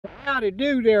Howdy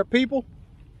do there, people.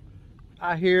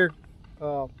 I here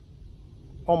on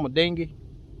my dinghy,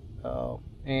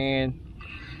 and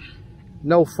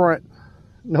no front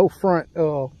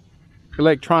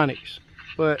electronics,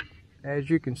 but as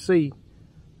you can see,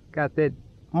 got that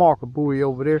marker buoy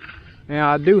over there.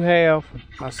 Now I do have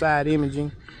my side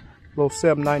imaging, little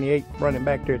 798 running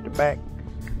back there at the back,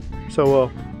 so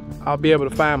I'll be able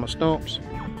to find my stumps,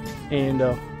 and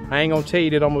I ain't gonna tell you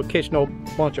that I'm gonna catch no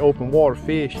bunch of open water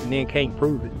fish and then can't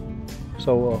prove it.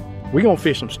 So we're gonna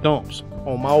fish some stumps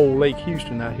on my old Lake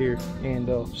Houston out here and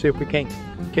see if we can't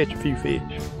catch a few fish.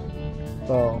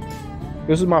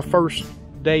 This is my first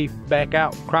day back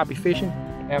out crappie fishing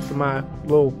after my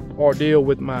little ordeal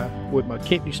with my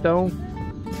kidney stone,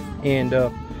 and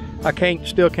I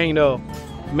still can't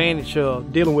manage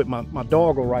dealing with my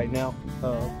doggo right now.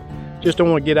 Just don't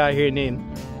want to get out here and then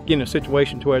get in a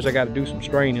situation to where I got to do some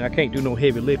straining. I can't do no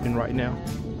heavy lifting right now.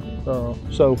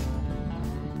 So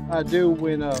I do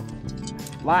when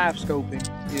live scoping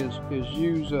is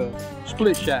use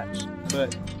split shots,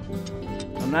 but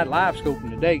I'm not live scoping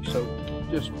today, so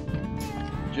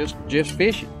just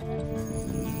fishing.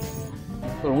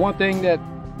 So the one thing that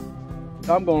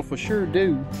I'm going to for sure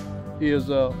do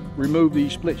is remove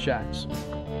these split shots.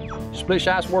 Split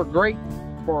shots work great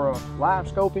for live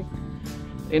scoping.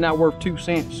 They're not worth 2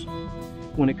 cents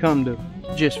when it comes to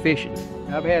just fishing.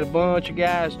 I've had a bunch of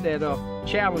guys that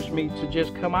challenged me to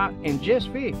just come out and just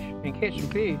fish and catch some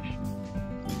fish,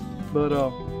 but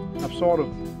I've sort of,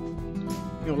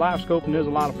 live scoping is a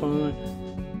lot of fun.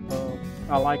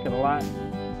 I like it a lot.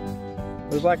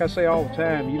 But it's like I say all the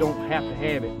time, you don't have to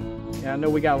have it. And I know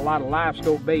we got a lot of live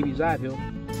scope babies out here,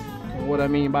 and what I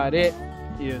mean by that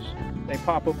is they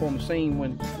pop up on the scene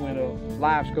when a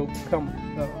live scope come.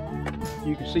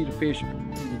 You can see the fish,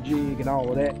 the jig, and all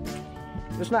of that.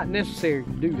 It's not necessary to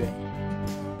do that.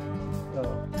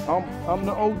 I'm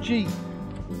the OG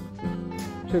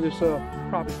to this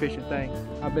crappie fishing thing.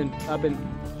 I've been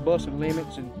busting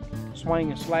limits and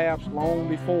swinging slabs long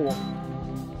before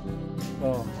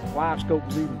live scope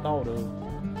was even thought of.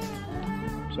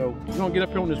 So we're gonna get up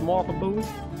here on this marker buoy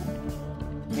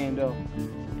and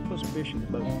put some fish in the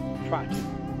boat. Try to.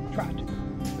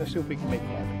 Let's see if we can make it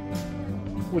happen.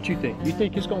 What you think? You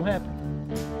think it's gonna happen?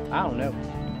 I don't know.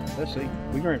 Let's see.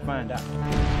 We're going to find out.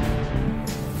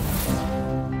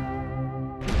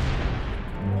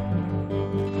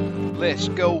 Let's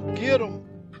go get them.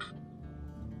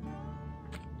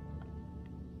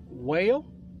 Well,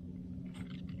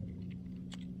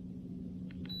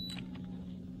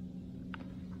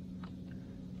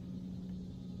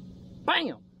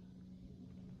 bam!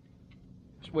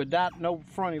 It's without no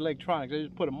front electronics. They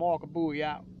just put a marker buoy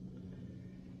out.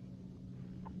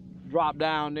 Drop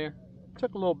down there.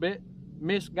 Took a little bit,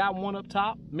 missed, got one up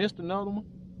top, missed another one,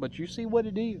 but you see what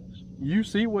it is. You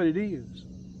see what it is.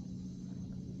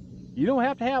 You don't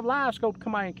have to have live scope to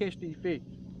come out and catch these fish.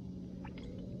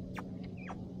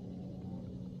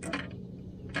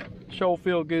 Sure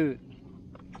feel good.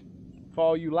 For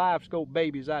all you live scope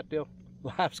babies out there,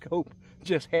 live scope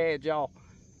just had y'all.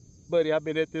 Buddy, I've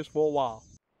been at this for a while.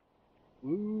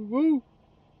 Woo woo.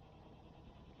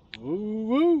 Woo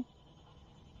woo.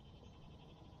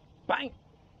 Bang!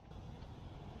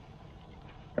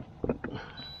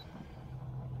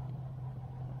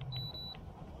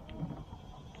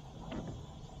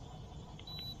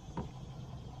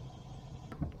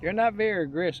 They're not very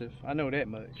aggressive, I know that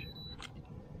much.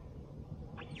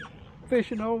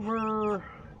 Fishing over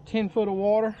 10 foot of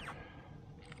water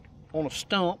on a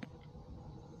stump,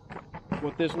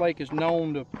 what this lake is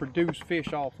known to produce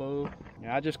fish off of.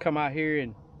 Now, I just come out here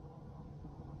and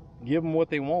give them what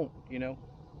they want, And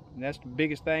that's the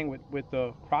biggest thing with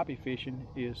crappie fishing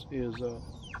is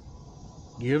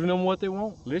giving them what they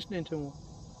want, listening to them.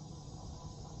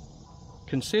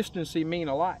 Consistency mean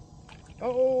a lot.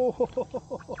 Oh,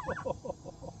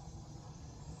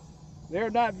 they're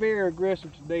not very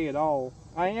aggressive today at all.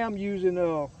 I am using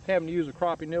having to use a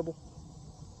crappie nibble,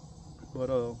 but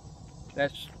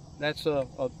that's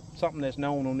something that's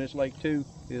known on this lake too.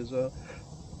 Is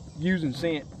using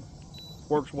scent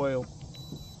works well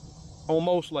on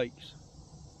most lakes.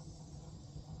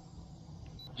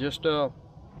 Just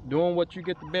doing what you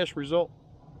get the best result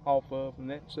off of, and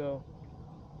that's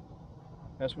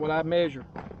what I measure,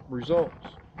 results.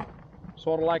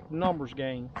 Sort of like the numbers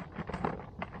game.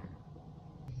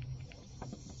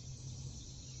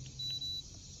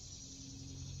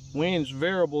 Wind's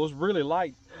variable, it's really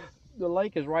light. The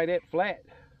lake is right at flat.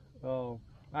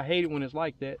 I hate it when it's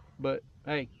like that, but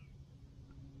hey,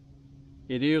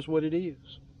 it is what it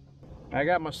is. I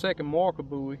got my second marker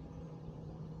buoy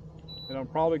that I'm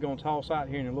probably going to toss out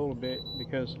here in a little bit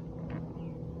because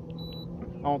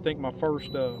don't think my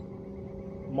first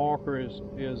marker is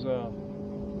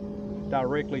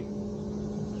directly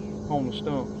on the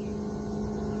stump.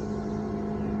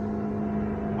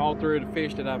 All three of the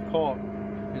fish that I've caught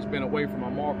has been away from my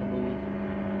marker buoy.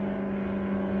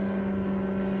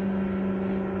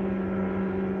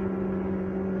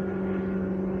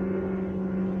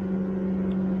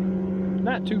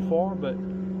 Not too far, but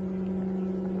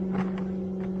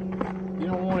you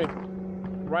don't want it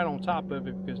right on top of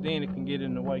it because then it can get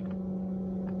in the way.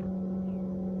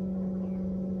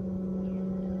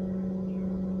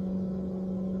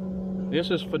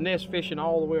 This is finesse fishing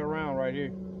all the way around right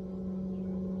here.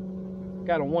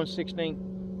 Got a 1/16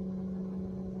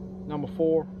 number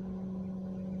 4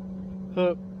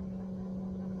 hook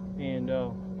and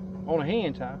on a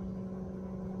hand tie,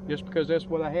 just because that's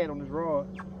what I had on this rod.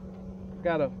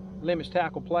 Got a limits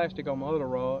tackle plastic on my other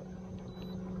rod.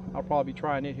 I'll probably be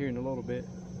trying it here in a little bit.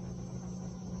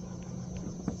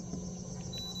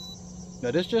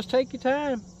 Now this just take your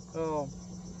time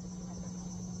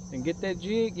and get that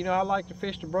jig. You know, I like to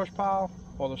fish the brush pile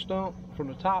or the stump from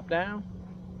the top down,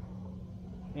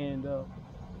 and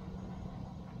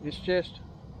it's just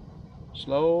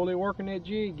slowly working that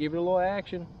jig, giving it a little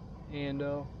action, and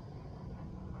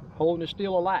holding it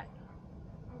still a lot.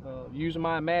 Using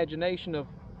my imagination of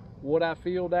what I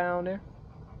feel down there,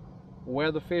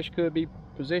 where the fish could be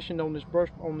positioned on this brush,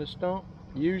 on this stump.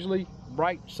 Usually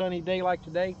bright sunny day like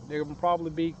today, they're gonna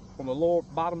probably be on the lower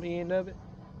bottom end of it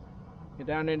and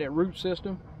down there in that root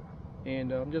system,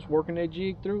 and I'm just working that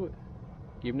jig through it,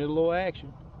 giving it a little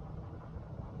action.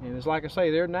 And it's like I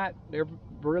say, they're not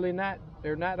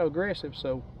aggressive,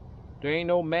 so there ain't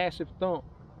no massive thump.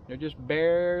 They're just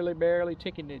barely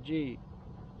ticking that jig.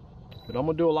 But I'm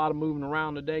gonna do a lot of moving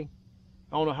around today.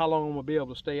 I don't know how long I'm gonna be able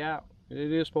to stay out. It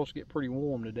is supposed to get pretty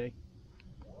warm today,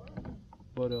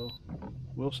 but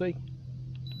we'll see.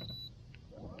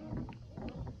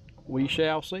 We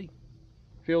shall see.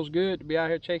 Feels good to be out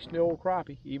here chasing the old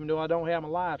crappie, even though I don't have my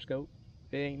Livescope.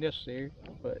 It ain't necessary,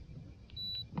 but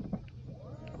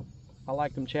I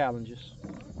like them challenges.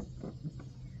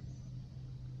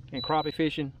 And crappie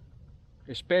fishing,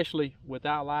 especially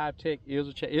without live tech,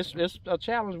 is it's a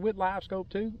challenge with Livescope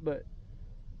too, but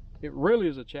it really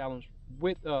is a challenge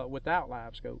with without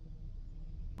Livescope.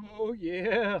 Oh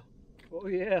yeah, oh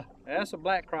yeah, that's a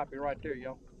black crappie right there,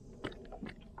 y'all.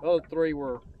 The other three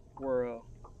were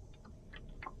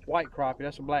white crappie.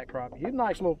 That's a black crappie. He's a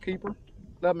nice little keeper,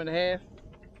 11.5.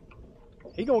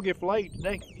 He gonna get filleted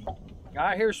today.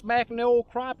 Out here smacking the old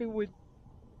crappie with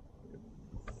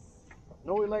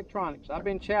no electronics. I've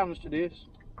been challenged to this,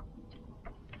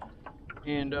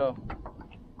 and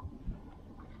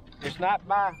it's not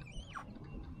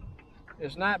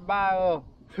it's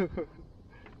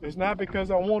not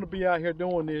because I want to be out here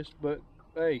doing this, but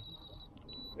hey,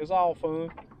 it's all fun.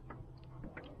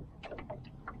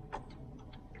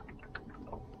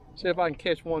 See if I can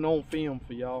catch one on film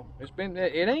for y'all.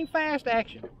 It ain't fast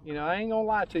action, you know. I ain't gonna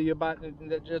lie to you about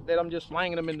that I'm just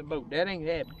slanging them in the boat. That ain't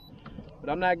happening. But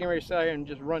I'm not getting ready to sit here and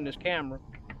just run this camera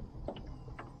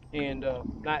and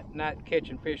not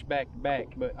catching fish back to back.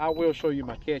 But I will show you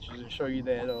my catches and show you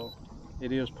that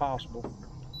it is possible.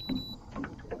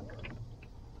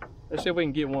 Let's see if we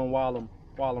can get one while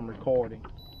I'm recording.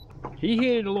 He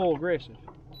hit it a little aggressive.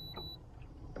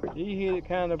 He hit it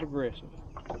kind of aggressive.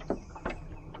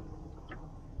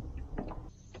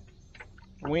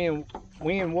 Wind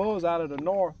was out of the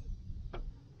north.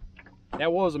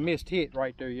 That was a missed hit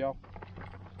right there, y'all.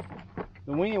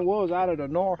 The wind was out of the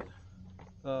north,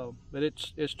 but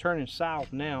it's turning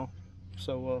south now,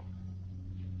 so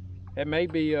that may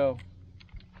be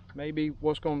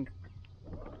what's gonna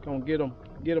get them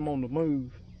on the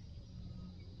move.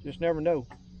 Just never know.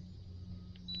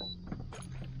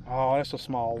 Oh, that's a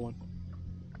small one.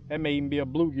 That may even be a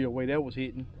bluegill way that was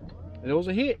hitting. It was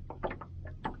a hit.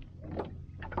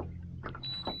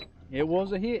 It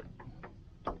was a hit.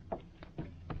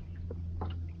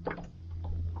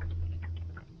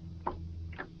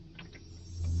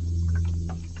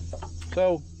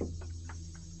 So,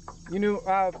 you know,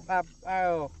 a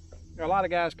lot of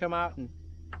guys come out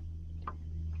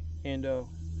and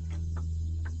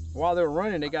while they're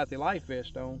running, they got their life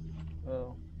vest on.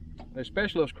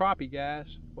 Especially those crappie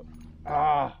guys.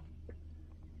 That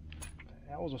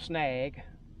was a snag.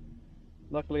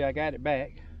 Luckily, I got it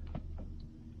back.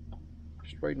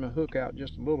 Straighten my hook out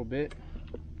just a little bit.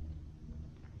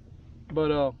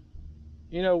 But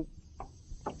you know,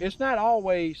 it's not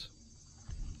always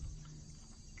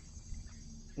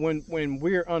when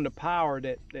we're under power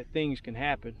that things can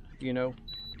happen, you know.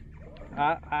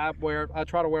 I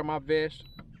try to wear my vest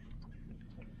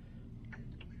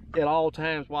at all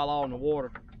times while all in the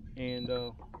water. And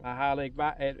I highly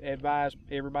advise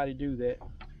everybody do that.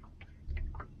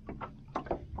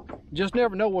 Just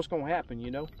never know what's going to happen,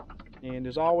 you know. And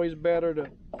it's always better to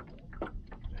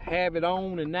have it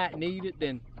on and not need it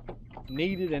than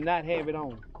need it and not have it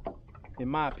on, in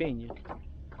my opinion.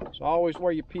 So always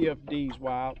wear your PFDs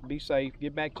while, be safe,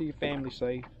 get back to your family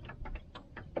safe.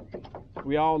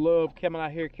 We all love coming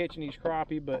out here catching these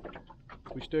crappie, but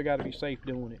we still got to be safe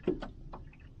doing it.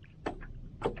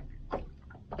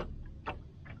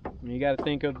 And you got to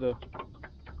think of the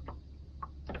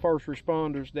first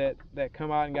responders that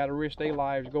come out and got to risk their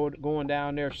lives going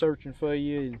down there searching for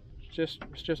you. And it's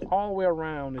just all the way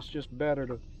around. It's just better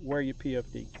to wear your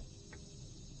PFD.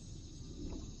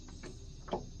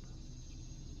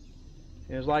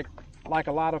 It's like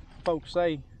a lot of folks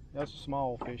say, that's a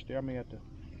small fish there. I may have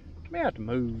to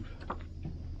move.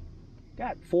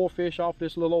 Got 4 fish off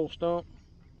this little old stump,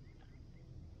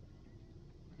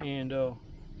 and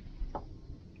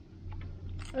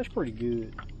that's pretty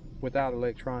good without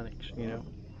electronics, you know.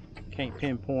 Can't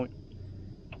pinpoint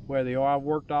where they are. I've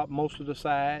worked out most of the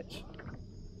sides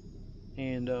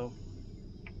and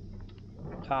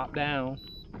top down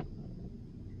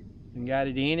and got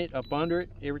it in it, up under it,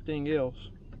 everything else.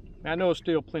 I know there's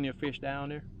still plenty of fish down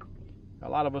there. A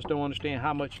lot of us don't understand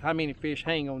how many fish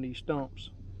hang on these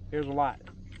stumps. There's a lot.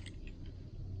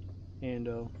 And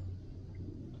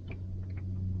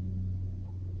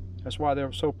that's why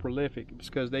they're so prolific. It's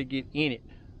because they get in it,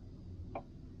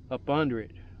 up under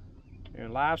it.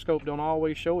 And Livescope don't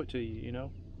always show it to you, you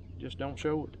know. Just don't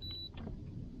show it.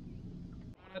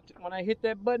 When I hit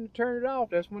that button to turn it off,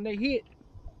 that's when they hit.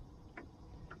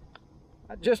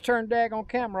 I just turned the daggone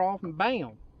camera off and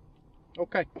bam.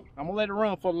 Okay, I'm gonna let it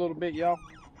run for a little bit, y'all.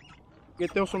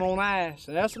 Get this one on ice.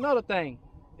 And that's another thing.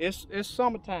 It's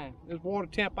summertime. This water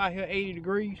temp out here 80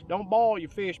 degrees. Don't boil your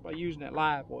fish by using that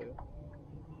live oil.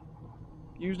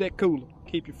 Use that cooler.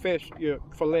 Keep your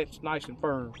fillets nice and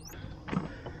firm.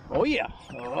 Oh yeah.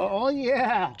 Oh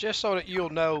yeah. Just so that you'll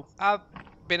know, I've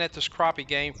been at this crappie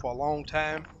game for a long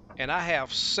time, and I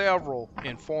have several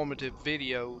informative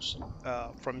videos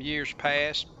from years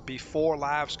past before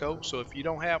Livescope. So if you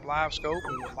don't have Livescope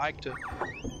and would like to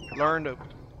learn to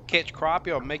catch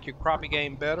crappie or make your crappie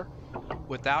game better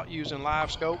without using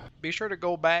Livescope, be sure to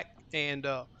go back and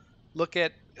look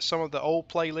at some of the old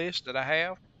playlists that I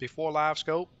have before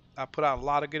Livescope. I put out a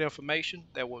lot of good information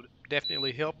that will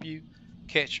definitely help you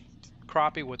catch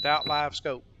crappie without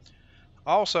Livescope.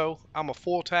 Also, I'm a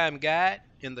full-time guide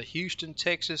in the Houston,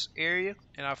 Texas area,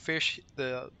 and I fish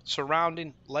the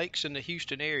surrounding lakes in the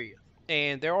Houston area.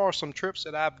 And there are some trips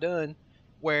that I've done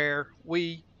where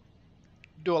we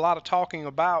do a lot of talking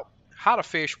about how to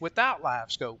fish without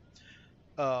Livescope.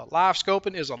 Live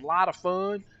scoping is a lot of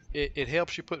fun. It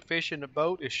helps you put fish in the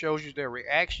boat. It shows you their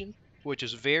reaction, which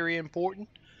is very important.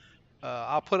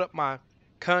 I'll put up my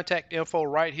contact info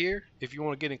right here if you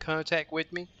want to get in contact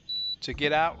with me to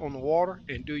get out on the water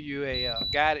and do you a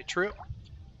guided trip.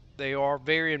 They are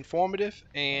very informative,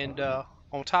 and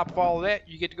on top of all of that,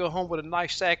 you get to go home with a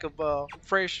nice sack of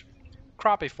fresh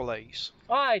crappie fillets.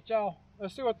 All right, y'all.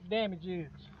 Let's see what the damage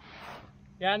is.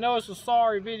 Yeah, I know it's a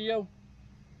sorry video.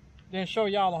 Didn't show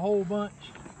y'all a whole bunch,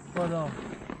 but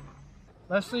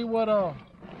let's see what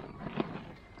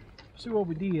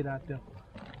we did out there.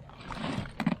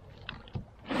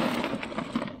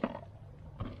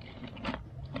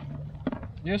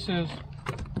 This is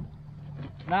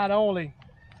not only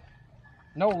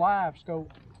no Livescope,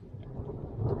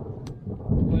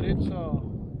 but it's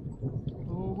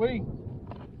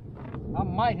I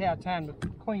might have time to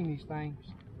clean these things.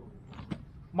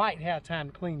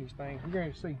 We're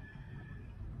going to see.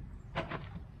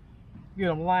 Get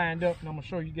them lined up, and I'm going to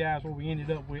show you guys what we ended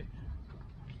up with.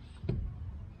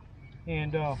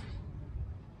 And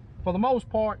for the most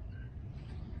part,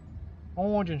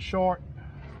 orange and short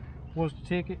was the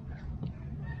ticket.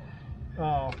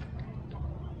 The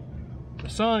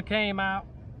sun came out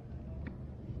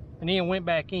and then went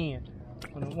back in.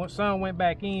 When the sun went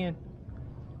back in,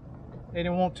 they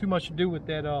didn't want too much to do with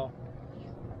that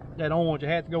that orange. I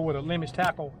had to go with a limits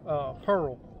tackle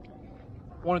pearl,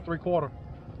 1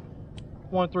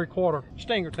 3/4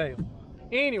 stinger tail.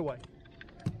 Anyway,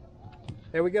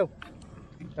 there we go.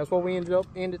 That's what we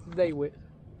ended the day with.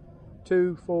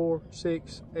 2, 4,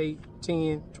 6, 8,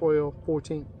 10, 12,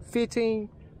 14,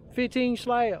 15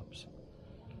 slabs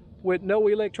with no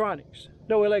electronics.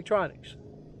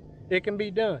 It can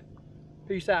be done.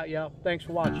 Peace out, y'all. Thanks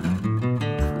for watching.